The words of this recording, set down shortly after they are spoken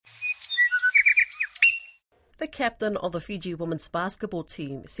The captain of the Fiji women's basketball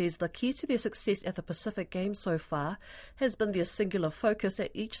team says the key to their success at the Pacific Games so far has been their singular focus at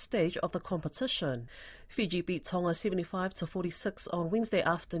each stage of the competition. Fiji beat Tonga 75-46 on Wednesday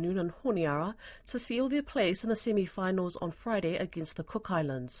afternoon in Honiara to seal their place in the semi-finals on Friday against the Cook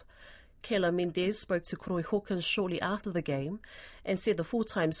Islands. Kayla Mendez spoke to Koroi Hawkins shortly after the game and said the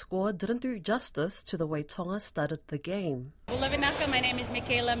full-time score didn't do justice to the way Tonga started the game. Ulavinaka, my name is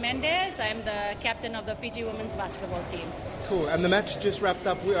Michaela Mendez. I'm the captain of the Fiji women's basketball team. Cool. And the match just wrapped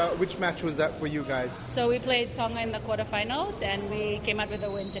up. Which match was that for you guys? So we played Tonga in the quarterfinals and we came out with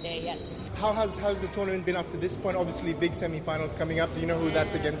a win today, yes. How's the tournament been up to this point? Obviously, big semi-finals coming up. Do you know who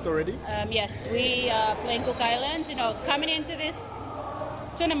that's against already? Yes, we are playing Cook Islands. Coming into this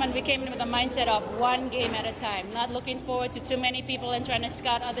tournament, we came in with a mindset of one game at a time, not looking forward to too many people and trying to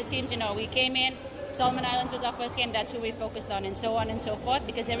scout other teams. We came in, Solomon Islands was our first game, that's who we focused on, and so on and so forth,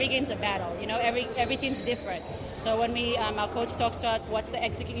 because every game's a battle. Every team's different. So when our coach talks to us, what's the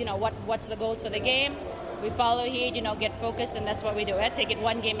what's the goals for the game, we follow heed, get focused, and that's what we do. We take it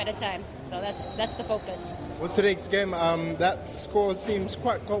one game at a time. So that's the focus. What's today's game? That score seems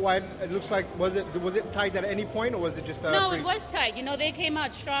quite wide. It looks like was it tight at any point, or was it just No, it was tight. They came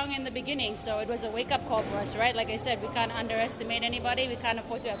out strong in the beginning, so it was a wake-up call for us, right? Like I said, we can't underestimate anybody. We can't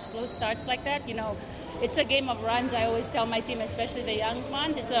afford to have slow starts like that. It's a game of runs. I always tell my team, especially the young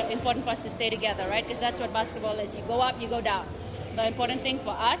ones, it's important for us to stay together, right? Because that's what basketball is. You go up, you go down. The important thing for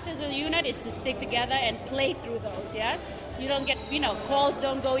us as a unit is to stick together and play through those, yeah? You don't get, calls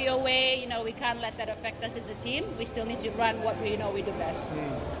don't go your way. We can't let that affect us as a team. We still need to run what we know we do best.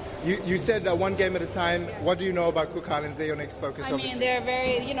 You said one game at a time. Yes. What do you know about Cook Islands? They're your next focus, obviously. They're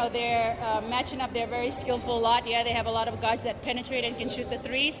very, they're matching up. They're a very skillful lot. Yeah, they have a lot of guards that penetrate and can shoot the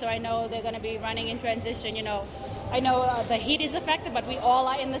three, so I know they're going to be running in transition, I know the heat is affected, but we all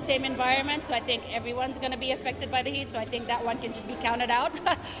are in the same environment, so I think everyone's going to be affected by the heat, so I think that one can just be counted out.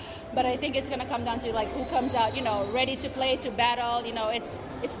 But I think it's going to come down to who comes out, ready to play, to battle.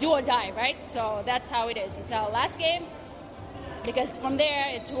 It's do or die, right? So that's how it is. It's our last game, because from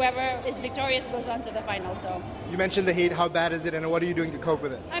there, whoever is victorious goes on to the final. So you mentioned the heat. How bad is it, and what are you doing to cope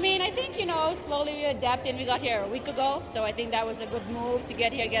with it? I think slowly we adapted. We got here a week ago, so I think that was a good move to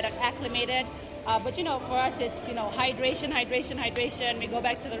get here, get acclimated. But for us, it's hydration. We go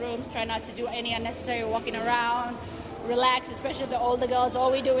back to the rooms, try not to do any unnecessary walking around, relax, especially the older girls.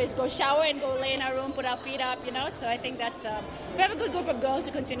 All we do is go shower and go lay in our room, put our feet up, So I think that's, we have a good group of girls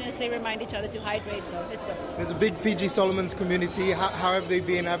who continuously remind each other to hydrate, so it's good. There's a big Fiji Solomons community. How have they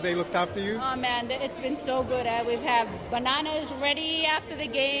been? Have they looked after you? Oh man, it's been so good. We've had bananas ready after the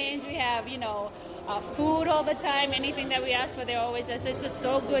games. We have, food all the time. Anything that we ask for, they're always there. So it's just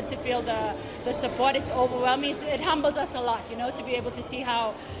so good to feel the support. It's overwhelming. It humbles us a lot, to be able to see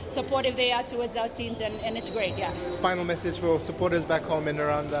how supportive they are towards our teams, and it's great, yeah. Final message for supporters back home and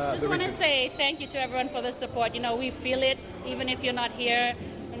around the region. I just want to say thank you to everyone for the support. We feel it, even if you're not here.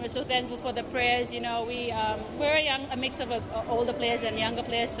 And we're so thankful for the prayers. We're a mix of older players and younger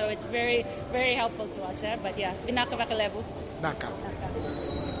players, so it's very, very helpful to us. But yeah, Vinaka Vakalevu. Naka.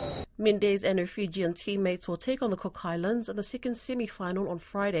 Mendez and her Fijian teammates will take on the Cook Islands in the second semi-final on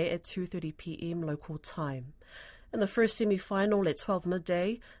Friday at 2:30 p.m. local time. In the first semi-final at 12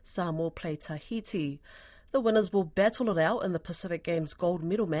 midday, Samoa play Tahiti. The winners will battle it out in the Pacific Games gold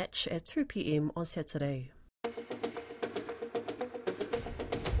medal match at 2 p.m. on Saturday.